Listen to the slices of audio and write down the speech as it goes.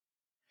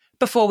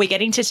Before we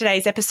get into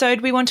today's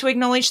episode, we want to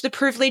acknowledge the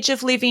privilege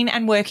of living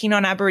and working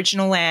on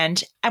Aboriginal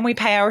land, and we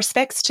pay our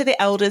respects to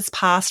the elders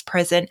past,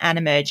 present and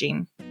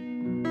emerging.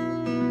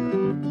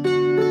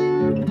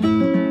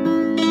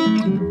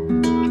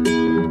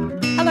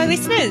 Hello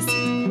listeners,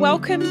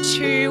 welcome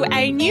to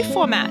a new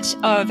format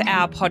of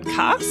our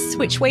podcast,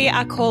 which we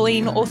are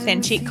calling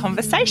Authentic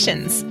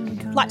Conversations.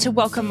 I'd like to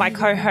welcome my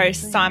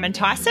co-host Simon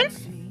Tyson.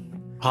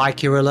 Hi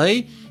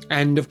Kiralee,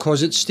 and of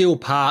course it's still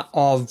part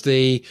of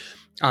the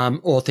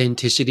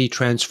Authenticity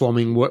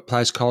Transforming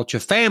Workplace Culture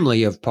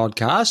family of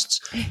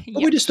podcasts.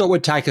 But we just thought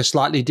we'd take a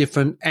slightly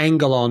different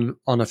angle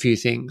on a few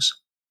things.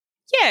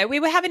 Yeah, we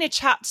were having a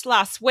chat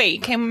last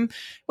week and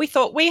we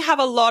thought we have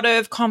a lot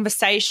of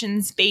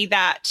conversations, be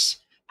that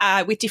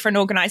with different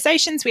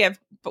organisations.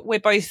 We're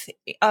both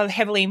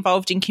heavily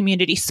involved in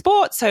community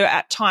sports, so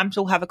at times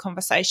we'll have a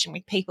conversation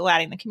with people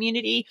out in the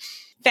community,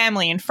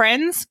 family and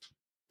friends.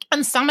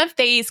 And some of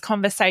these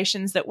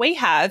conversations that we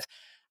have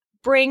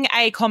bring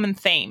a common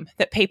theme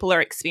that people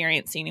are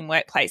experiencing in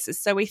workplaces.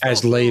 So we thought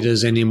as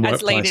leaders and in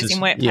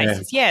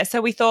workplaces. Yeah. So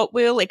we thought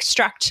we'll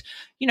extract,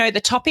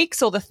 the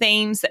topics or the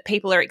themes that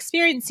people are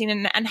experiencing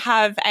and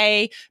have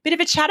a bit of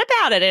a chat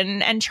about it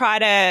and try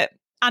to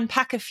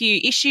unpack a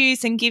few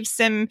issues and give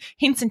some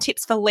hints and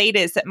tips for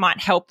leaders that might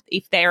help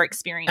if they're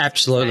experiencing.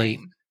 Absolutely.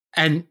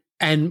 And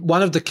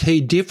one of the key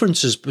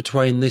differences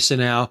between this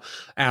and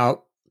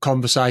our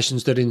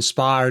conversations that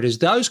inspire it is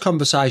those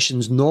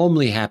conversations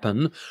normally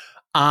happen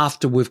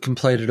after we've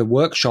completed a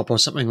workshop or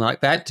something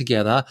like that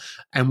together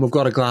and we've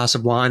got a glass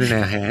of wine in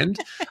our hand.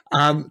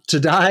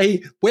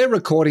 Today, we're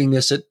recording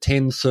this at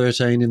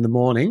 10:13 in the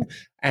morning,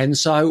 and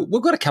so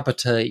we've got a cup of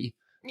tea.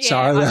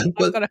 Yeah,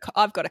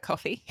 I've got a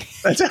coffee.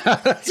 There's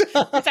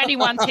only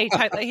one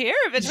teetotaler here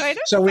between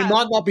us. So we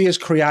might not be as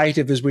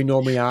creative as we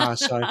normally are.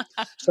 So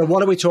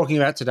what are we talking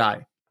about today?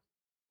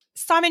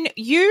 Simon,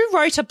 you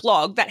wrote a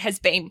blog that has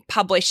been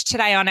published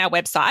today on our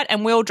website,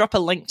 and we'll drop a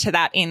link to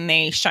that in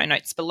the show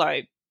notes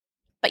below.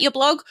 But your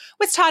blog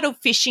was titled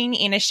Fishing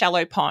in a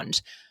Shallow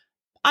Pond.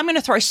 I'm going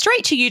to throw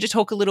straight to you to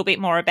talk a little bit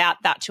more about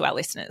that to our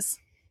listeners.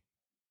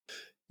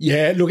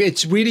 Yeah, look,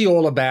 it's really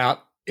all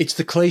about, it's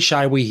the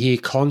cliche we hear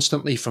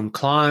constantly from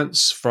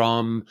clients,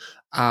 from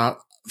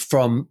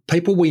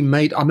people we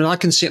meet. I mean, I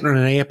can sit on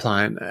an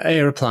airplane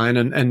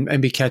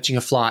and be catching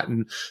a flight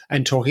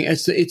and talking.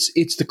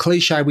 It's the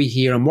cliche we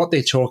hear, and what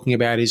they're talking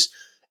about is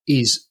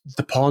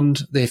the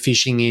pond they're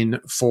fishing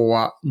in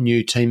for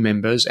new team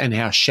members and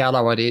how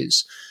shallow it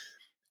is.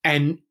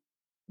 And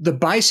the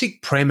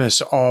basic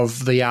premise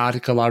of the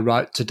article I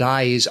wrote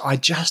today is I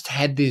just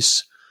had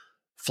this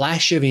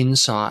flash of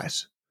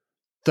insight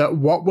that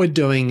what we're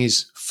doing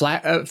is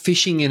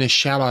fishing in a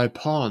shallow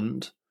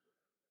pond,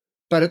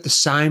 but at the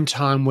same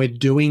time we're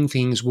doing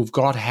things, we've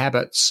got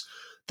habits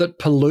that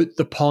pollute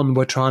the pond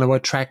we're trying to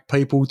attract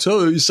people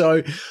to.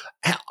 So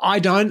I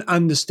don't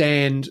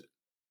understand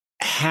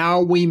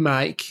how we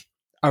make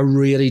a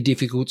really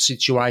difficult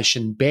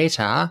situation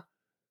better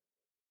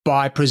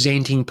by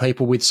presenting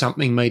people with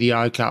something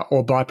mediocre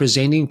or by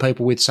presenting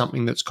people with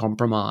something that's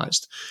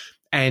compromised.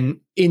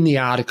 And in the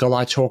article,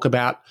 I talk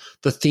about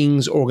the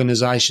things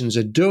organisations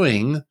are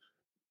doing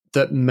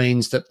that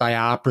means that they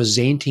are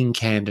presenting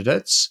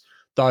candidates,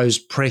 those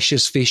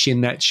precious fish in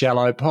that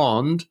shallow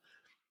pond,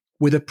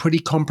 with a pretty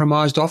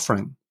compromised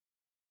offering.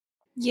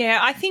 Yeah,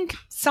 I think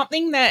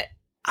something that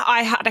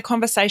I had a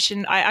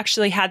conversation, I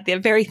actually had the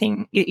very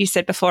thing you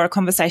said before, a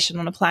conversation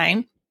on a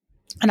plane.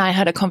 And I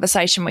had a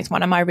conversation with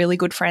one of my really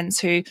good friends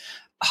who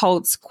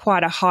holds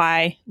quite a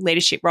high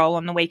leadership role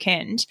on the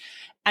weekend.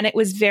 And it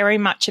was very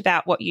much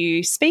about what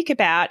you speak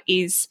about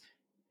is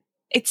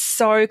it's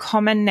so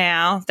common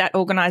now that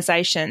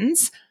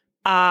organisations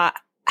are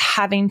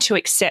having to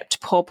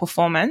accept poor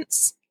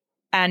performance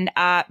and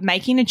are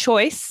making a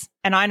choice.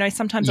 And I know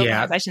sometimes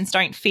organisations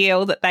don't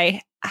feel that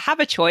they have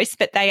a choice,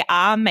 but they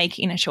are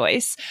making a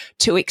choice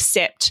to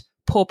accept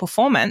poor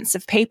performance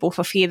of people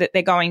for fear that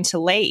they're going to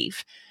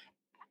leave.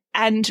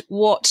 And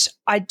what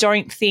I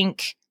don't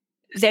think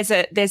there's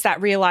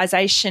that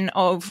realization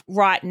of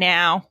right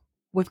now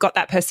we've got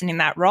that person in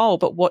that role,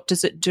 but what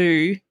does it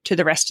do to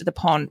the rest of the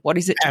pond? What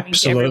is it doing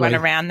to everyone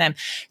around them?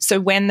 So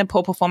when the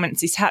poor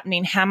performance is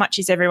happening, how much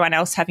is everyone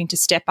else having to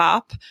step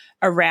up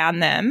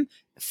around them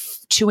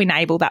to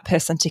enable that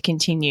person to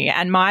continue?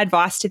 And my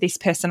advice to this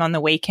person on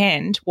the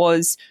weekend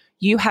was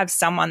you have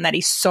someone that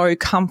is so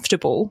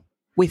comfortable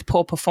with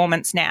poor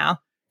performance now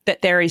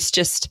that there is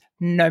just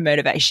no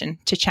motivation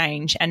to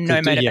change and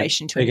no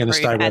motivation to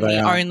improve. And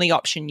the only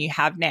option you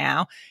have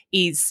now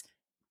is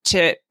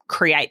to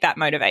create that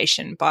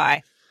motivation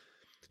by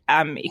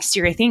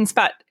exterior things.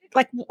 But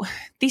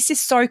this is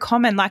so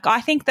common. I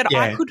think that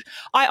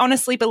I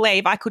honestly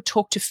believe I could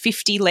talk to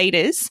 50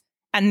 leaders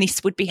and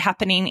this would be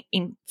happening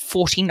in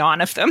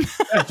 49 of them.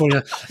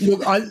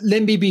 Look,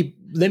 let me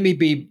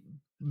be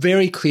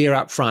very clear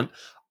up front.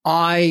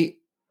 I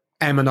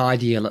am an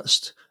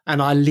idealist. And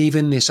I live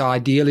in this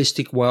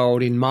idealistic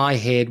world in my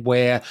head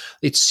where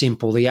it's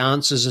simple. The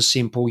answers are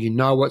simple. You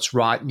know what's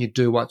right and you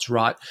do what's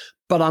right.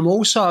 But I'm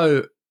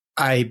also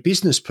a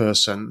business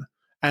person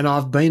and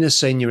I've been a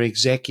senior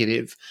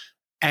executive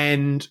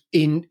and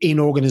in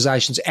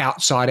organizations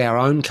outside our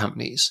own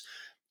companies.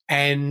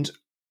 And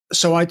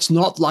so it's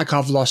not like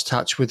I've lost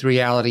touch with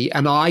reality.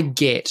 And I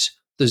get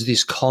there's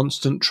this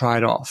constant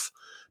trade-off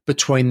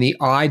between the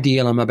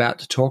ideal I'm about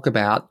to talk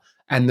about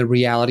and the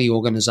reality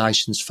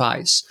organizations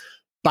face.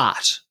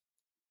 But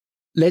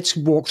let's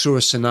walk through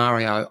a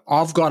scenario.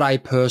 I've got a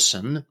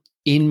person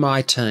in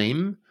my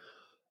team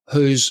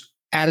whose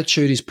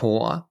attitude is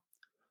poor,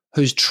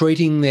 who's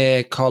treating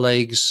their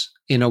colleagues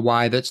in a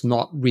way that's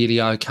not really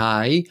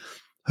okay,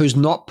 who's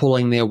not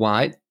pulling their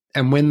weight,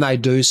 and when they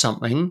do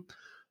something,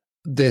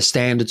 their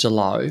standards are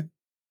low.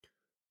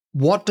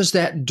 What does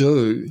that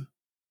do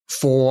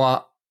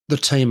for the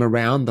team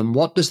around them?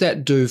 What does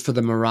that do for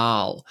the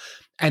morale?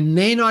 And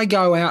then I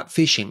go out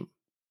fishing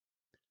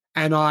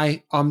and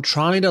I'm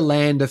trying to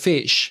land a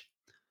fish,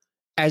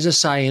 as I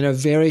say, in a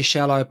very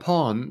shallow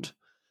pond.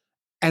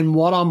 And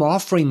what I'm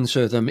offering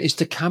to them is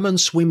to come and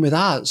swim with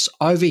us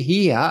over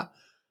here.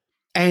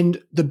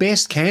 And the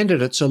best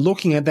candidates are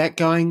looking at that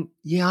going,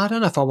 yeah, I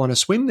don't know if I want to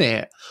swim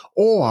there.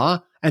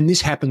 Or, and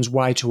this happens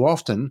way too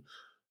often,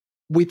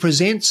 we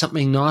present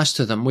something nice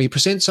to them. We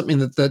present something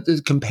that is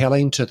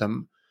compelling to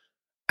them.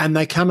 And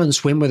they come and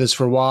swim with us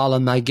for a while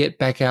and they get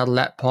back out of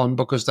that pond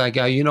because they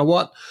go, you know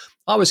what?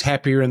 I was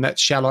happier in that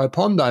shallow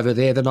pond over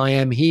there than I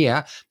am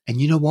here. And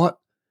you know what?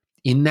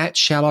 In that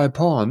shallow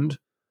pond,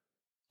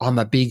 I'm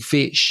a big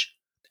fish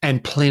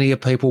and plenty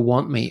of people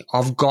want me.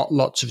 I've got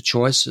lots of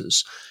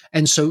choices.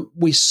 And so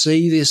we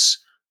see this,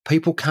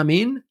 people come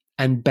in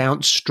and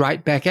bounce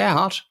straight back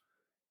out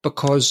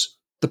because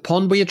the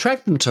pond we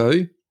attract them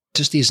to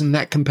just isn't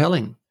that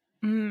compelling.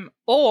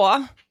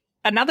 Or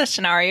another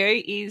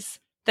scenario is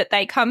that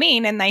they come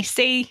in and they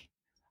see,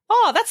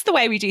 oh, that's the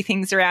way we do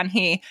things around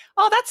here.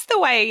 Oh, that's the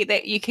way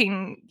that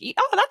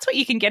that's what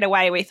you can get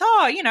away with.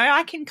 Oh,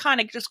 I can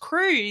kind of just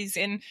cruise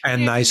and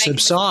they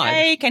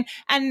subside.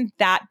 And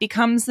that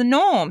becomes the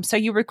norm. So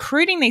you're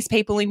recruiting these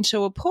people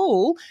into a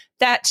pool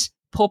that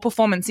poor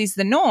performance is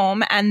the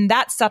norm, and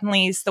that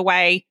suddenly is the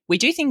way we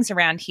do things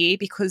around here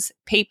because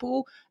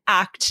people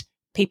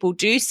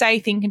do say,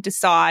 think and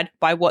decide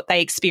by what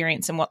they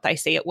experience and what they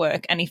see at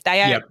work. And if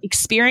they are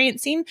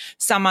experiencing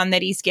someone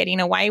that is getting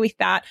away with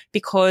that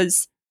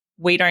because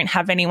we don't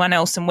have anyone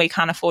else and we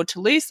can't afford to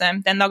lose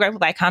them, then they'll go, well,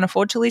 they can't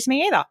afford to lose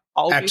me either.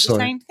 I'll do the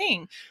same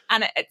thing.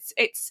 And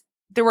it's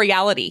the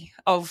reality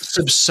of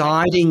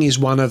subsiding is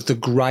one of the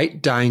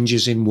great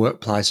dangers in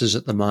workplaces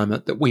at the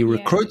moment, that we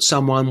recruit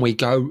someone,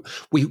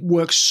 we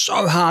work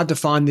so hard to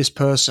find this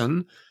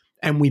person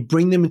and we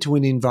bring them into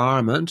an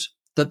environment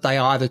that they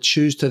either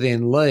choose to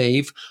then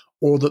leave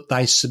or that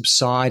they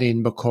subside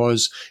in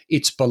because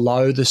it's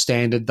below the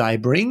standard they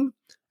bring.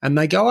 And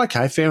they go,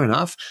 okay, fair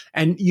enough.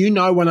 And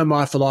one of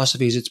my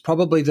philosophies, it's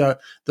probably the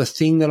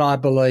thing that I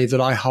believe that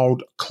I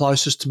hold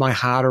closest to my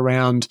heart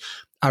around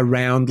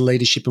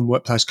leadership and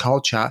workplace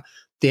culture.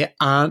 There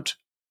aren't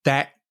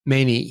that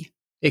many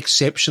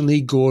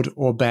exceptionally good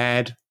or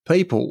bad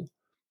people.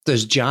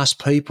 There's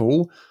just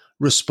people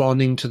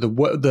responding to the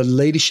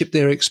leadership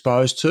they're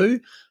exposed to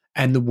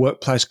and the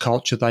workplace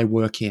culture they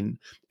work in.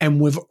 And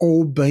we've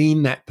all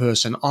been that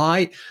person.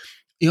 I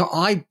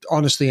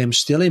honestly am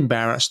still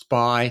embarrassed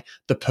by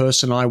the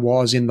person I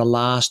was in the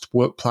last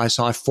workplace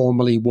I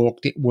formerly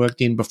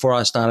worked in before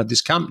I started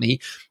this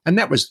company. And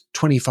that was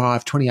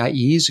 25, 28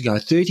 years ago,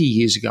 30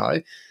 years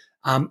ago.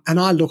 And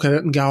I look at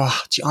it and go,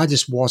 I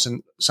just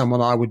wasn't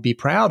someone I would be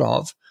proud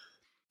of.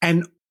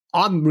 And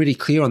I'm really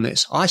clear on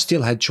this. I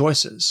still had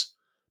choices,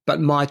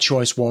 but my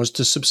choice was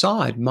to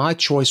subside. My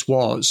choice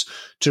was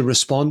to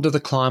respond to the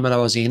climate I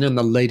was in and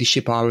the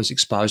leadership I was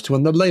exposed to.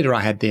 And the leader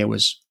I had there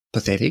was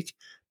pathetic.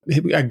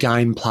 A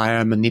game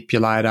player,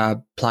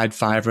 manipulator, played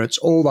favourites,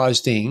 all those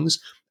things.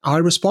 I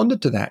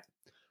responded to that.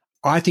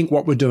 I think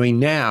what we're doing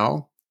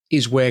now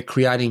is we're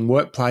creating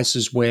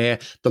workplaces where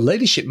the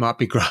leadership might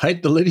be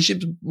great. The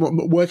leadership's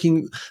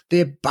working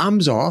their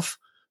bums off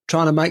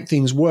trying to make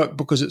things work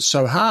because it's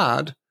so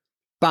hard,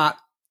 but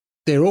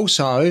they're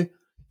also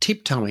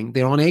tiptoeing.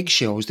 They're on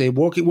eggshells. They're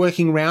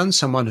working around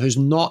someone who's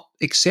not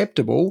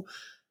acceptable,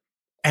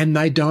 and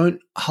they don't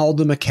hold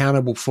them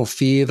accountable for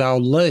fear they'll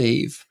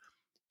leave.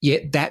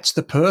 Yet that's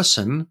the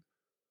person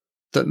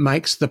that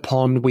makes the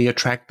pond we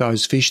attract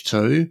those fish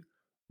to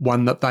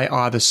one that they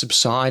either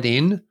subside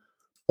in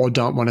or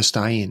don't want to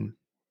stay in.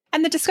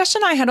 And the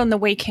discussion I had on the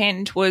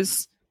weekend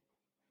was,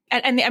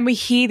 and we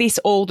hear this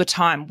all the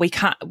time. We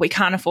can't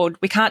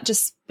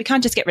just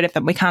get rid of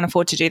them. We can't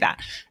afford to do that.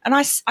 And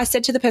I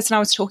said to the person I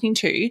was talking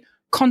to,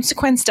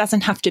 consequence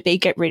doesn't have to be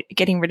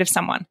getting rid of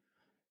someone.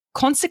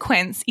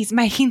 Consequence is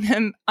making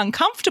them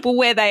uncomfortable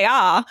where they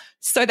are,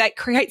 so that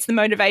creates the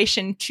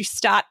motivation to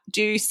start,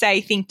 do, say,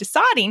 think,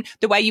 deciding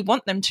the way you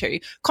want them to.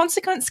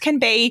 Consequence can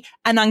be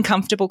an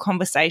uncomfortable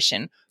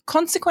conversation.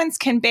 Consequence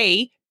can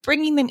be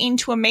bringing them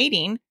into a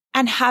meeting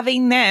and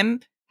having them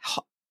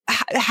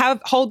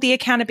hold the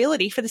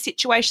accountability for the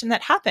situation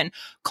that happened.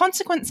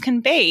 Consequence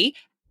can be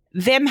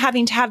them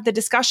having to have the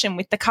discussion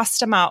with the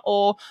customer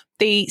or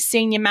the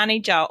senior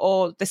manager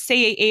or the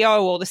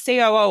CEO or the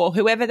COO or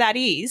whoever that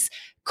is,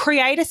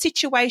 create a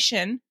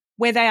situation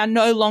where they are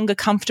no longer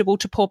comfortable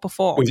to poor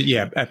perform.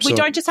 Yeah, absolutely. We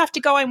don't just have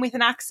to go in with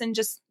an axe and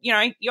just,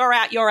 you're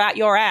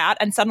out,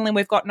 and suddenly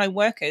we've got no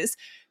workers.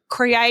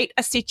 Create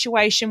a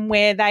situation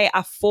where they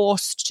are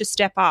forced to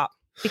step up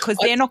because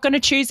they're not going to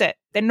choose it.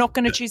 They're not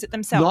going to choose it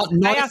themselves.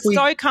 They are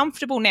so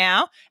comfortable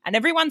now, and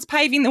everyone's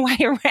paving the way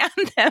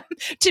around them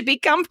to be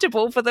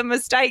comfortable for the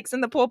mistakes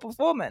and the poor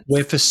performance.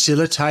 We're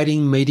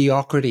facilitating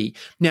mediocrity.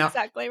 Now,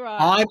 exactly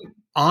right.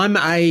 I'm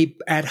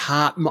at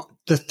heart,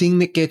 the thing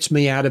that gets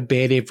me out of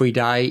bed every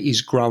day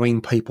is growing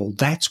people.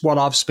 That's what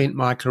I've spent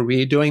my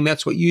career doing.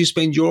 That's what you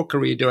spend your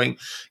career doing,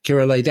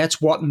 Kiralee.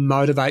 That's what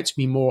motivates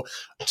me more.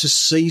 To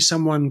see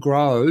someone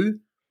grow,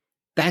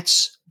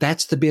 that's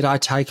the bit I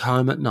take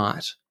home at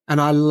night. And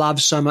I love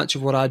so much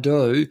of what I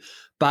do,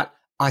 but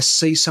I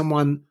see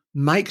someone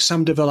make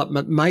some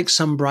development, make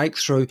some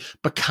breakthrough,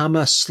 become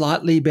a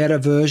slightly better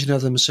version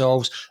of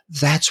themselves.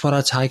 That's what I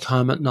take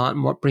home at night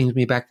and what brings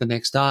me back the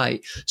next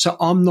day. So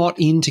I'm not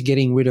into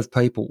getting rid of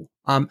people.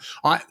 And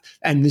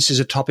this is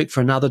a topic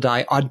for another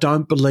day. I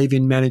don't believe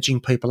in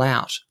managing people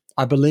out.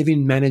 I believe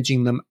in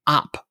managing them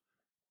up.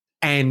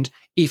 And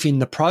if in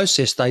the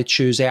process they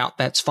choose out,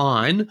 that's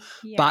fine.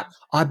 Yeah. But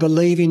I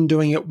believe in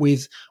doing it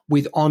with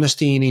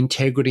honesty and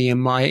integrity,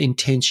 and my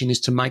intention is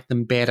to make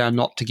them better,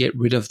 not to get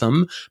rid of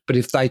them. But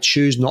if they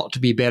choose not to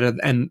be better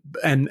and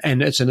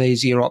it's an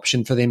easier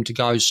option for them to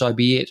go, so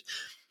be it.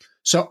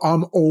 So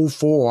I'm all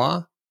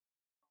for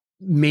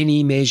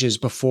many measures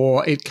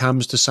before it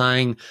comes to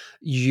saying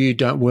you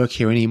don't work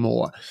here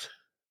anymore.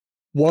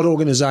 What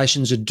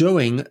organisations are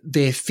doing,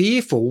 they're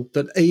fearful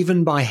that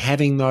even by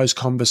having those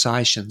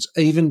conversations,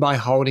 even by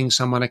holding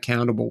someone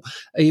accountable,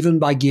 even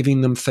by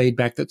giving them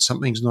feedback that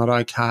something's not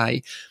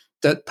okay,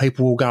 that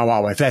people will go,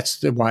 oh, if that's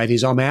the way it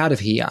is, I'm out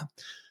of here.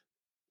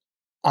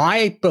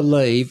 I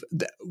believe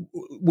that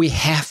we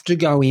have to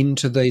go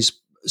into these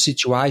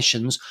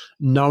situations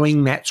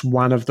knowing that's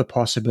one of the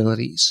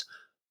possibilities.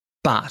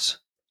 But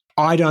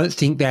I don't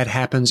think that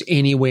happens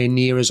anywhere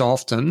near as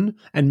often,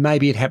 and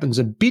maybe it happens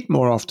a bit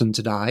more often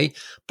today,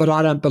 but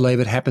I don't believe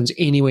it happens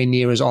anywhere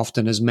near as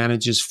often as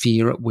managers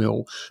fear it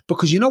will.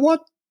 Because you know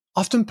what?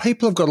 Often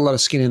people have got a lot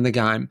of skin in the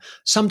game.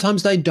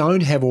 Sometimes they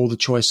don't have all the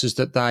choices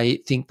that they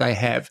think they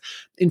have.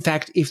 In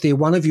fact, if they're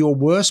one of your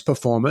worst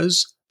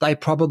performers, they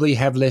probably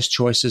have less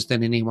choices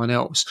than anyone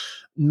else.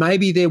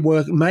 Maybe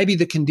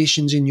the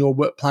conditions in your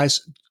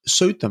workplace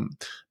suit them.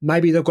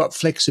 Maybe they've got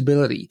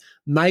flexibility.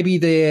 Maybe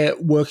they're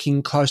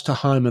working close to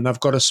home and they've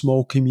got a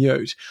small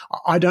commute.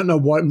 I don't know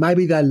what.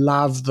 Maybe they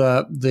love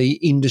the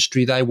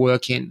industry they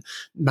work in.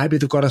 Maybe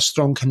they've got a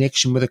strong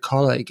connection with a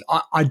colleague.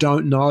 I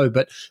don't know,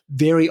 but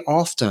very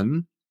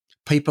often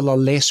people are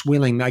less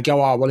willing. They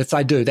go, oh, well, if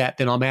they do that,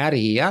 then I'm out of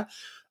here.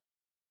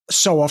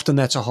 So often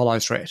that's a hollow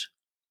threat.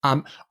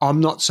 I'm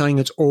not saying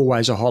it's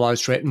always a hollow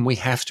threat, and we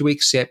have to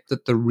accept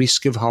that the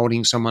risk of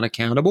holding someone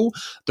accountable,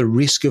 the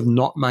risk of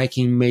not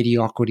making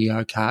mediocrity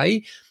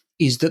okay,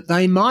 is that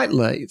they might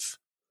leave.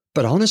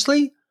 But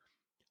honestly,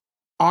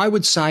 I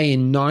would say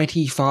in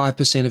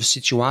 95% of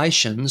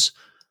situations,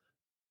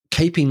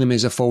 keeping them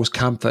is a false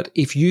comfort.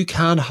 If you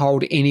can't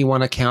hold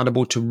anyone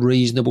accountable to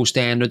reasonable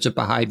standards of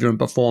behaviour and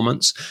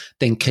performance,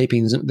 then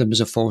keeping them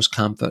is a false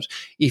comfort.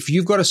 If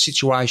you've got a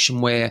situation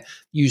where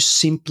you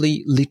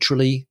simply,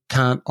 literally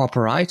can't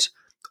operate,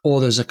 or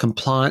there's a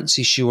compliance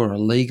issue or a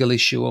legal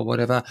issue or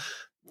whatever,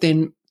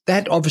 then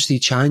that obviously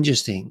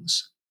changes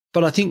things.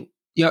 But I think,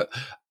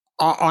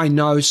 I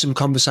know some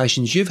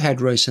conversations you've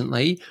had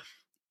recently.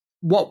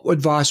 What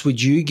advice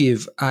would you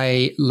give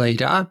a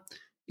leader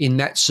in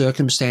that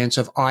circumstance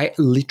of I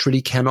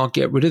literally cannot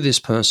get rid of this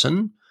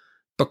person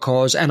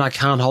and I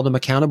can't hold them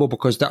accountable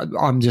because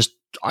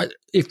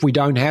if we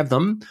don't have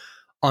them,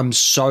 I'm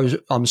so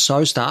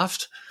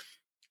stuffed.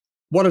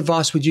 What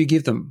advice would you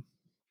give them?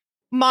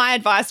 My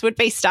advice would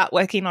be start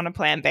working on a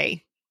plan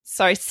B.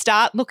 So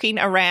start looking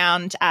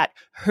around at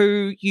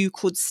who you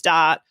could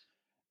start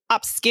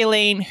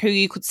upskilling, who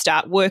you could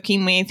start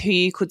working with, who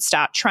you could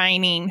start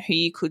training, who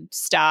you could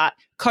start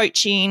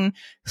coaching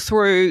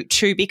through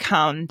to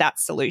become that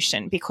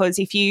solution. Because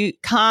if you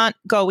can't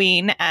go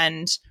in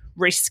and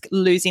risk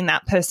losing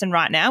that person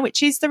right now,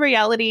 which is the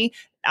reality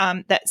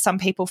that some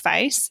people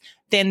face,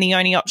 then the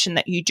only option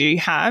that you do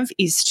have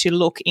is to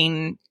look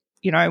in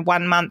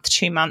 1 month,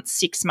 2 months,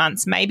 6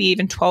 months, maybe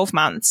even 12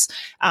 months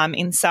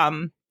in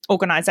some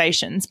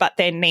organizations. But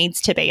there needs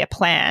to be a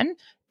plan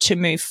to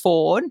move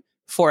forward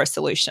for a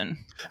solution.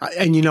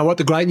 And you know what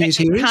the great news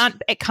here is?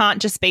 It can't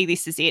just be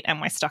this is it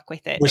and we're stuck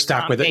with it. We're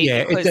stuck with it,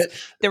 yeah. Because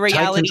the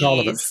reality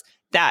is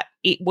that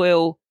it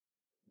will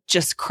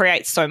just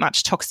create so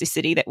much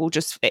toxicity that will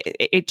just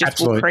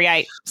will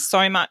create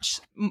so much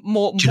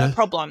more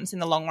problems in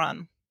the long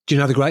run. Do you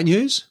know the great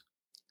news?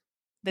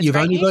 You've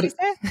only got it.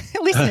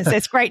 Listeners,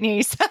 there's great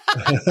news.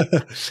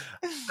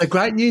 The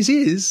great news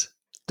is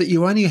that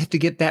you only have to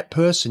get that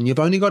person. You've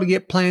only got to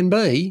get plan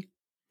B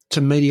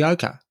to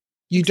mediocre.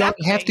 You don't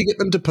have to get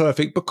them to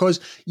perfect because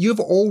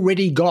you've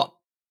already got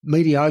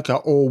mediocre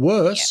or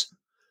worse. Yeah.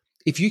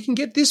 If you can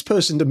get this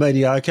person to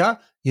mediocre,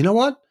 you know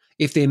what?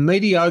 If they're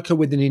mediocre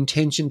with an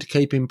intention to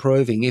keep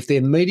improving, if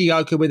they're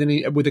mediocre with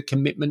a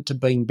commitment to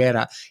being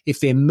better, if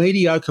they're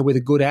mediocre with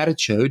a good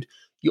attitude,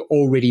 you're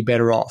already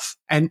better off.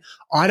 And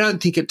I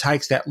don't think it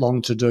takes that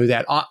long to do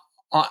that.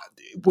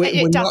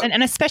 It doesn't,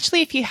 and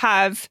especially if you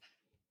have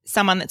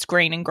someone that's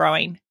green and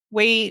growing.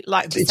 We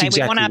like to say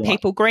we want our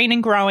people green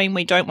and growing.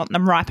 We don't want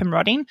them ripe and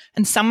rotting.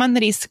 And someone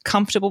that is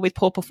comfortable with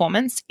poor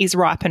performance is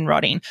ripe and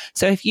rotting.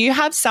 So if you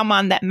have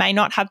someone that may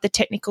not have the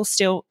technical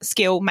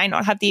skill, may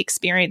not have the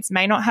experience,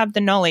 may not have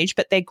the knowledge,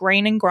 but they're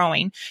green and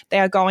growing, they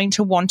are going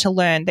to want to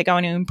learn. They're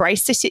going to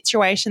embrace the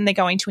situation. They're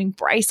going to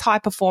embrace high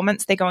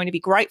performance. They're going to be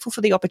grateful for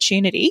the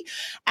opportunity.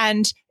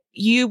 And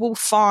you will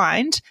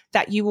find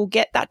that you will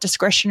get that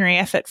discretionary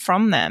effort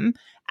from them,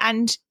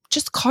 and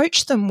just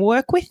coach them,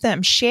 work with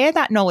them, share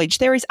that knowledge.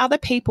 There is other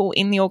people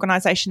in the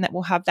organisation that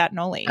will have that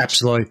knowledge.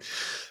 Absolutely.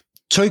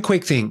 Two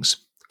quick things,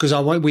 because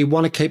we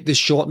want to keep this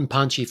short and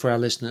punchy for our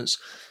listeners.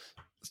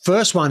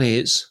 First one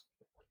is,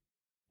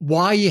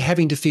 why are you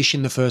having to fish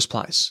in the first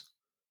place?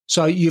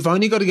 So you've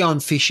only got to go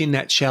and fish in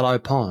that shallow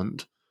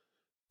pond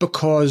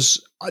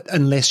because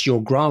unless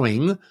you're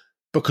growing,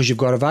 because you've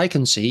got a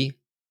vacancy.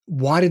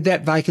 Why did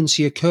that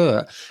vacancy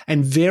occur?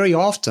 And very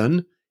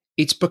often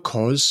it's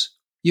because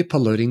you're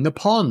polluting the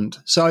pond.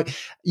 So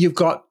you've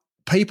got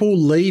people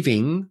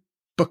leaving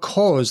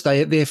because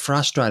they're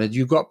frustrated.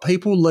 You've got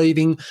people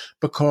leaving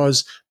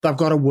because they've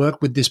got to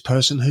work with this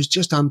person who's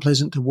just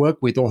unpleasant to work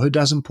with or who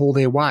doesn't pull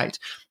their weight.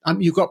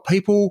 You've got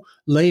people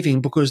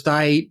leaving because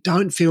they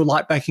don't feel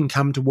like they can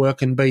come to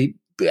work and be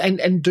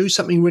and do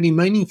something really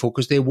meaningful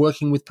because they're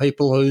working with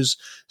people whose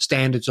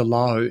standards are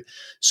low.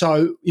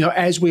 So,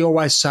 as we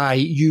always say,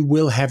 you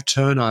will have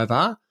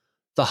turnover.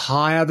 The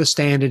higher the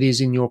standard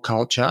is in your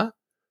culture,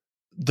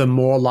 the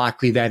more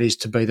likely that is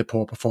to be the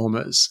poor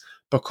performers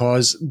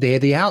because they're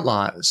the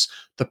outliers.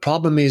 The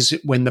problem is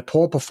when the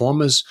poor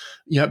performers,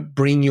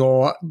 bring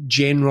your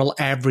general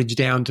average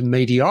down to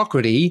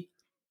mediocrity,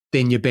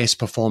 then your best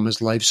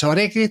performers leave. So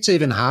it gets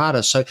even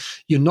harder. So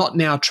you're not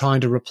now trying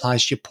to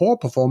replace your poor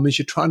performers,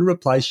 you're trying to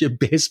replace your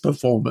best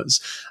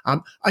performers.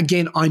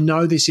 Again, I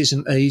know this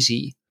isn't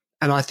easy,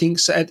 and I think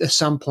at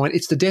some point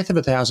it's the death of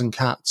 1,000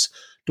 cuts.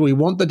 Do we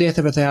want the death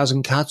of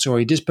 1,000 cuts, or are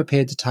you just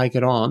prepared to take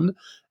it on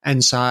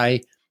and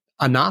say,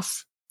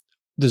 enough,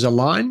 there's a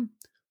line,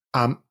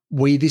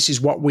 this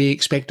is what we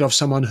expect of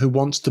someone who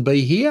wants to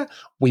be here.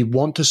 We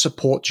want to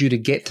support you to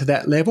get to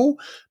that level.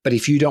 But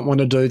if you don't want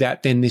to do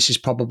that, then this is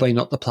probably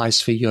not the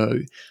place for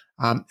you.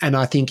 And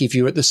I think if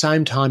you at the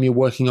same time you're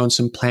working on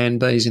some plan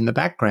Bs in the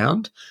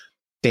background,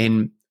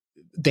 then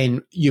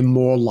you're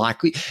more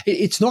likely.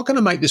 It's not going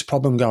to make this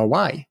problem go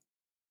away,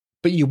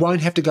 but you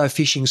won't have to go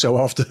fishing so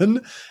often.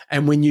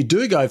 And when you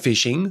do go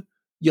fishing,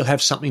 you'll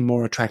have something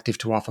more attractive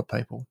to offer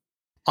people.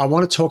 I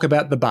want to talk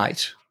about the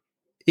bait.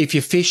 If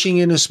you're fishing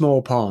in a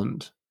small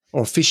pond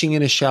or fishing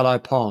in a shallow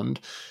pond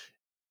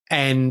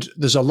and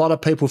there's a lot of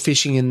people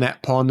fishing in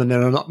that pond and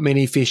there are not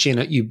many fish in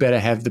it, you better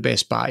have the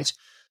best bait.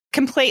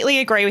 Completely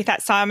agree with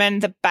that,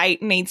 Simon. The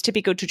bait needs to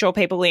be good to draw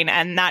people in,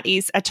 and that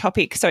is a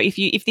topic. So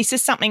if this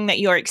is something that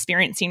you're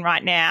experiencing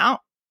right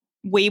now,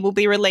 we will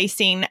be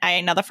releasing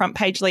another Front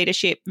Page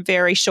Leadership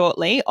very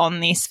shortly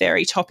on this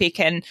very topic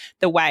and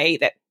the way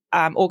that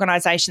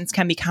organisations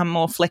can become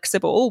more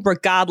flexible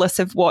regardless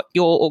of what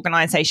your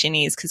organisation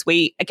is, because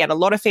we get a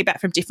lot of feedback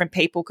from different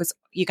people because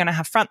you're going to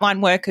have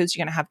frontline workers,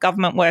 you're going to have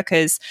government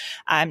workers.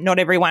 Not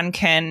everyone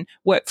can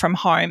work from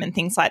home and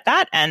things like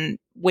that, and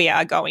we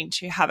are going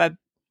to have a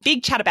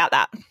big chat about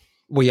that.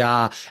 We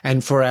are.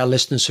 And for our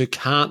listeners who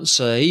can't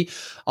see,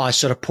 I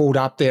sort of pulled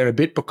up there a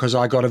bit because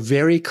I got a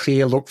very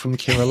clear look from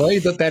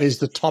Kiralee that is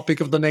the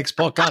topic of the next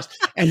podcast,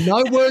 and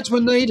no words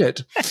were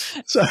needed.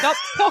 So. Stop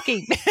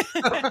talking.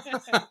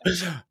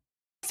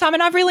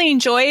 Simon, I've really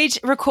enjoyed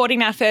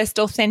recording our first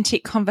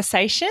Authentic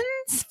Conversations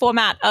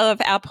format of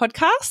our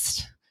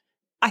podcast.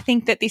 I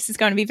think that this is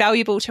going to be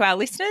valuable to our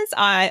listeners.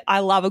 I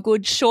love a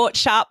good, short,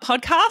 sharp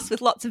podcast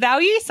with lots of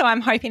value, so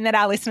I'm hoping that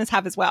our listeners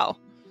have as well.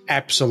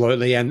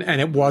 Absolutely, and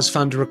it was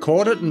fun to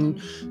record it, and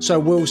so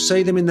we'll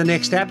see them in the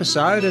next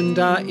episode, and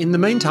in the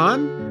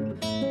meantime,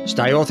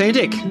 stay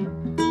authentic.